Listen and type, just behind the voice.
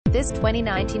This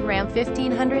 2019 Ram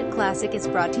 1500 Classic is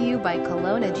brought to you by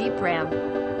Kelowna Jeep Ram.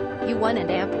 You want an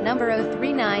amp number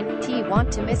 039T.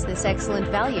 Want to miss this excellent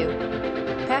value?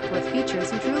 Packed with features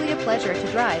and truly a pleasure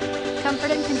to drive.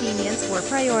 Comfort and convenience were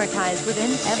prioritized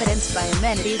within, evidenced by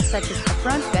amenities such as a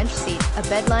front bench seat, a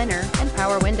bed liner, and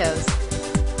power windows.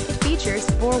 It features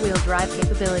four-wheel drive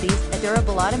capabilities, a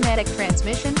durable automatic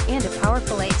transmission, and a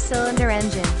powerful 8-cylinder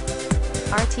engine.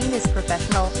 Our team is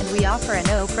professional, and we offer a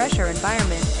no-pressure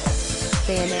environment.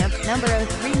 Say an amp number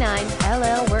 039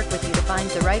 LL work with you to find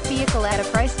the right vehicle at a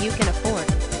price you can afford.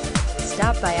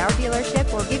 Stop by our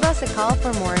dealership or give us a call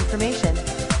for more information.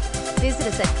 Visit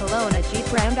us at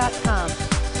KelownaJeepRam.com.